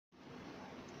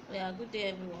Yeah, good day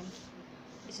everyone.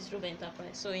 This is Robo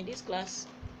Enterprise. So in this class,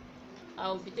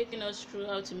 I'll be taking us through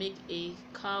how to make a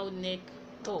cow neck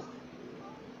top.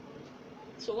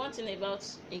 So one thing about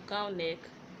a cow neck,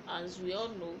 as we all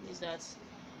know, is that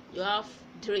you have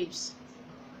drapes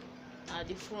at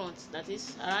the front, that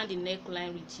is around the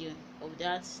neckline region of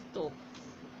that top.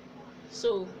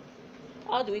 So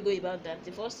how do we go about that?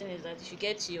 The first thing is that you should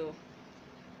get your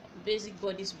basic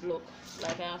bodice block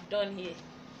like I have done here.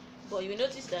 But you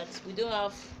notice that we don't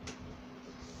have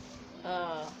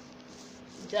uh,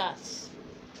 that.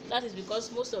 That is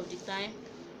because most of the time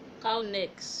cow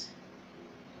necks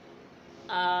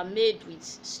are made with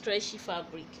stretchy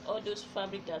fabric, all those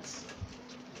fabric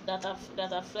that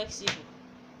are flexible.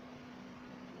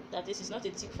 That is, it's not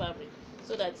a thick fabric,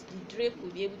 so that the drape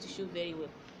will be able to show very well.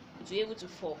 It will be able to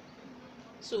fall.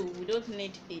 So we don't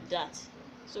need a dart.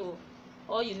 So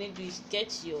all you need to do is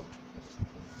get your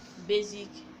basic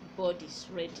bodies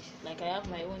ready. Like I have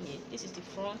my own here. This is the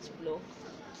front block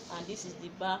and this is the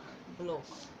back block.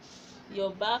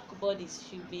 Your back bodies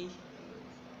should be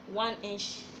 1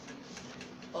 inch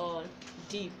or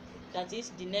deep, that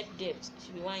is the neck depth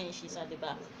should be 1 inches at the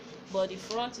back, but the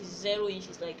front is 0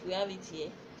 inches like we have it here.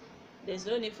 There's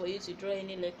no need for you to draw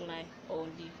any neckline on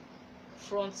the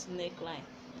front neckline.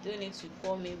 You don't need to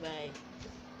come in by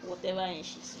whatever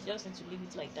inches, you just need to leave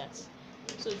it like that.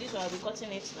 So this one I'll be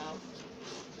cutting it now.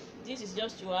 This is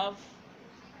just to have,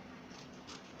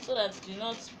 so that it do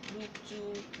not look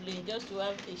too plain, just to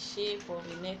have a shape of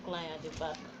a neckline at the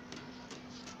back.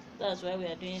 That's why we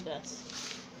are doing that.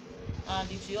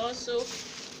 And if you also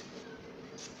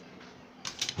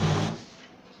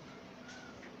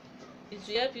it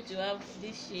will help you to have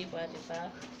this shape at the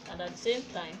back, and at the same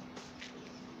time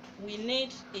we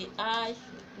need a high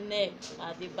neck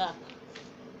at the back.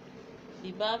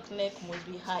 The back neck must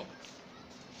be high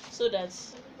so that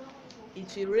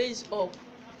it will raise up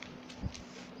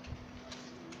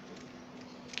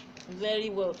very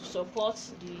well to support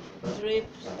the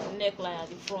draped neckline at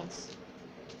the front.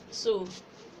 So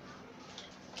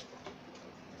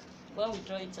when we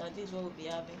draw it out, this is what we'll be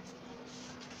having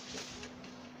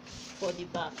for the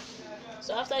back.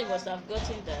 So after you must have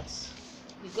gotten that,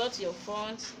 you got your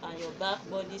front and your back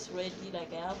bodies ready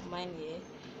like I have mine here.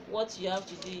 What you have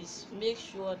to do is make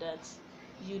sure that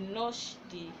you notch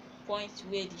the point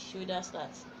where the shoulder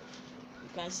starts. You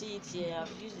can see it here.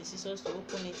 I've used the scissors to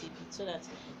open it a bit so that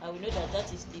I will know that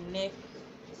that is the neck,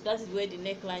 that is where the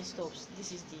neckline stops.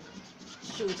 This is the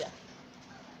shoulder.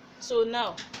 So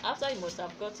now after you must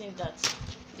have gotten that,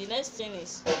 the next thing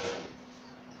is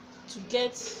to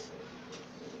get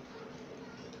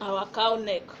our cow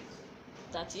neck,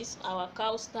 that is our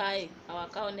cow style, our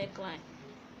cow neckline,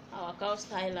 our cow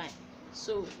style line.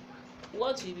 So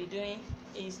what we'll be doing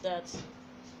is that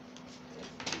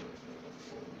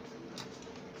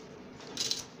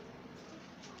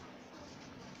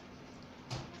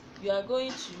you are going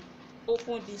to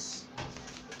open this.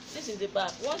 This is the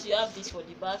back. Once you have this for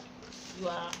the back, you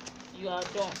are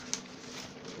done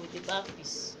with the back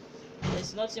piece.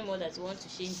 There's nothing more that you want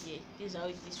to change here. This is how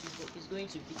this is going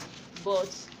to be. But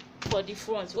for the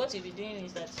front, what you'll be doing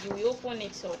is that you will open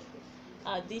it up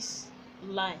at this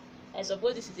line. I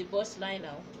suppose this is the bust line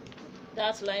now.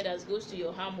 That line that goes to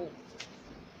your armhole,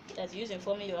 that you use in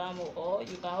forming your armhole, or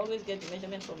you can always get the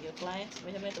measurement from your client,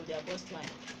 measurement of their bust line,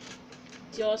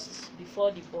 just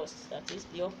before the bust, that is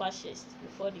the upper chest,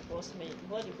 before the bust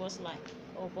line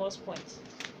or bust point.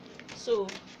 So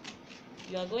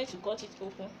you are going to cut it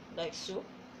open like so.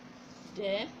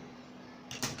 Then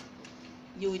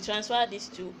you will transfer this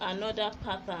to another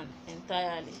pattern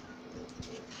entirely.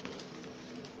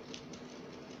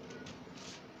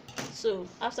 So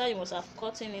after you must have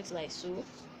cutting it like so,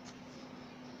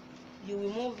 you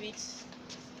will move it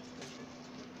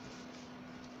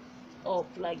up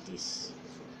like this.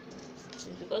 It's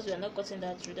because we are not cutting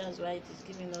that through, that's why it is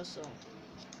giving us some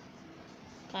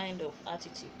kind of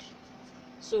attitude.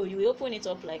 So you will open it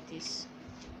up like this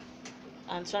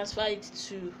and transfer it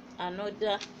to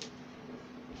another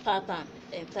pattern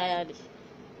entirely.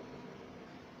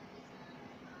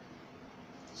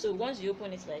 So once you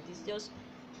open it like this, just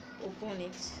open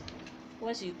it.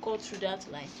 Once you cut through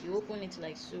that line, you open it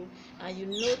like so, and you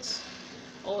note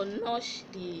or notch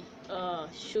the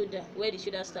shoulder, where the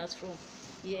shoulder starts from.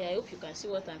 Yeah, I hope you can see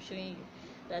what I'm showing you.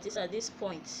 That is at this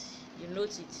point, you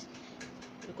note it,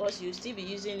 because you'll still be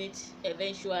using it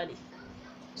eventually.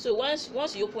 So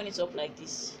once you open it up like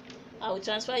this, I will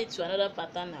transfer it to another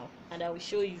pattern now, and I will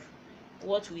show you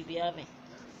what we'll be having.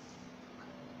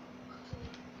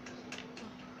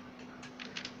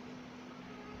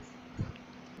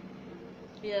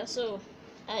 Yeah, so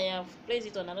I have placed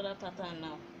it on another pattern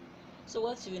now. So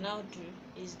what you will now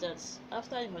do is that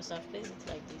after you must have placed it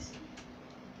like this,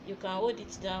 you can hold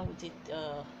it down with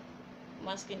a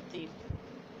masking tape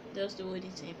just to hold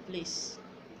it in place.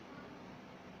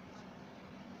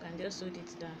 You can just hold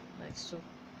it down like so.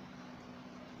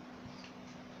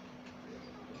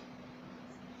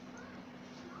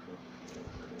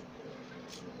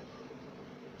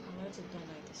 And hold it down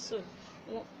like this. So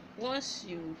once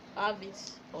you have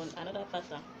it on another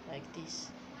pattern like this,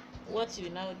 what you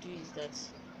now do is that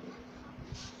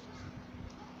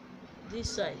this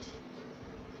side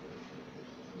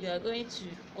you are going to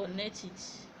connect it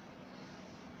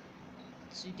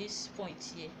to this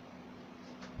point here.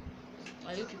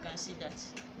 I hope you can see that.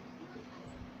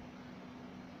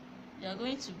 You are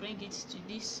going to bring it to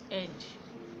this end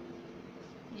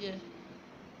here.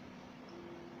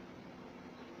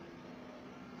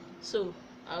 So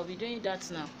I'll be doing that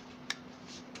now.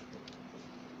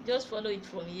 Just follow it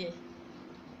from here,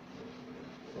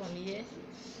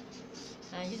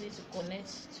 and use it to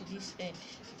connect to this end.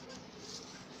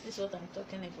 This is what I'm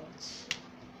talking about.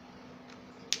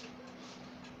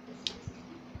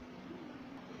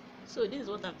 So this is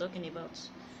what I'm talking about.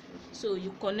 So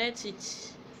you connect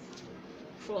it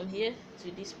from here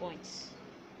to this point.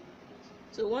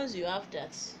 So once you have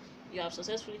that, you have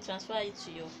successfully transferred it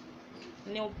to your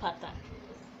nail pattern.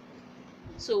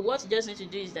 So what you just need to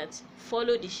do is that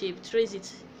follow the shape, trace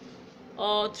it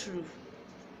all through.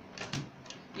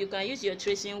 You can use your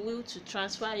tracing wheel to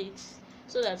transfer it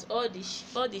so that all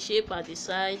the shape at the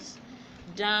sides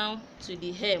down to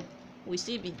the hem will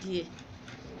still be there.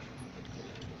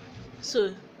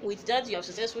 So with that, you have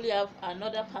successfully have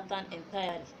another pattern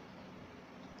entirely.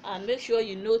 And make sure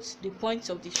you note the points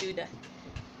of the shoulder.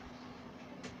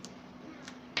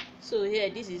 So here,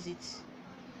 this is it.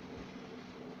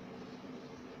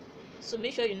 So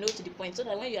make sure you note the point so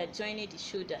that when you are joining the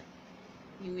shoulder,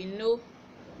 you will know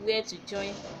where to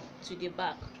join to the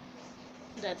back.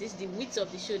 That is the width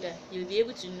of the shoulder. You'll be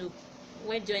able to know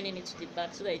when joining it to the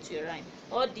back so that it will rhyme.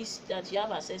 All this that you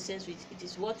have access with, it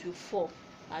is what will fall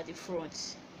at the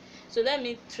front. So let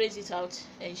me trace it out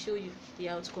and show you the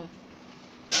outcome.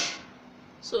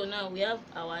 So now we have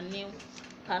our new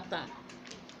pattern.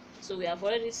 So we have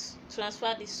already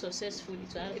transferred this successfully.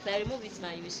 So if I remove it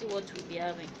now, you will see what we'll be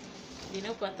having. The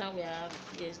new pattern we have,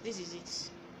 yes, this is it.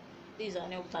 This is our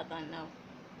new pattern now.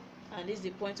 And this is the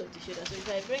point of the shoulder. So if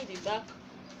I bring the back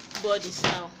bodies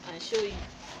now and show you,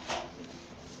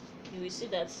 you will see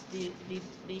that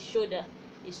the shoulder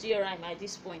is still rhyme at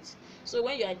this point. So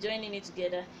when you are joining it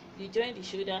together, you join the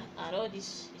shoulder and all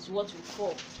this is what will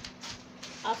fall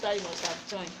after you must have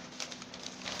joined.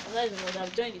 After you must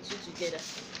have joined the two together.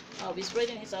 I'll be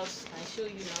spreading it out and show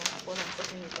you now what I'm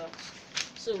talking about.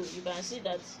 So you can see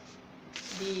that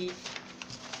the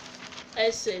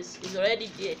excess is already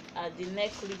there at the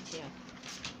neck region.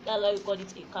 That's why we call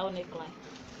it a cow neckline.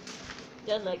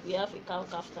 Just like we have a cow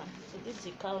kaftan. So this is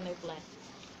a cow neckline.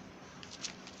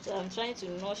 So I'm trying to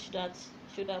notch that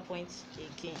shoulder point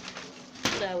again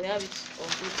so that we have it on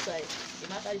both sides. The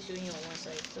matter is showing you on one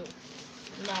side. So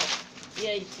now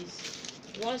here it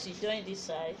is. Once you join this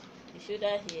side, the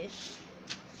shoulder here,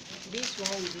 this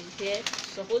one will be here,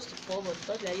 supposed to fall, but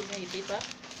because we are using a paper,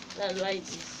 that's why it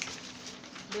is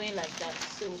going like that.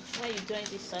 So when you join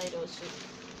this side also,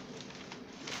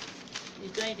 you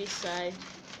join this side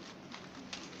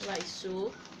like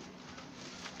so.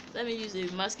 Let me use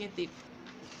a masking tape.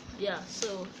 Yeah,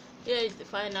 so here is the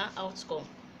final outcome.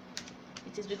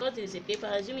 It is because it is a paper,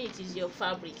 assuming it is your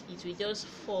fabric, it will just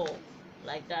fall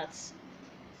like that.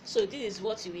 So this is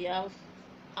what you will have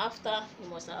after you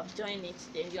must have joined it.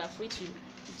 Then you are free to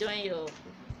join your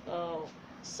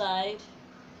side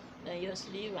and your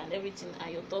sleeve and everything,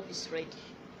 and your top is ready.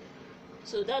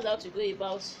 So that's how to go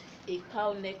about a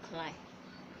cow neckline,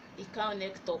 a cow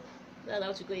neck top. That's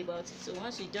how to go about it. So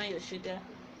once you join your shoulder,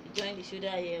 you join the shoulder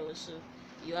here also,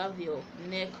 you have your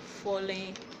neck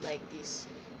falling like this.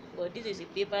 But this is a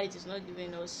paper, it is not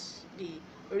giving us the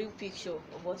real picture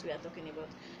of what we are talking about.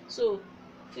 So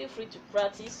feel free to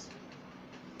practice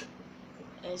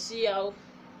and see how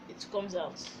it comes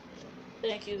out.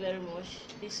 Thank you very much.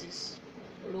 This is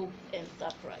Robe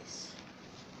Enterprise.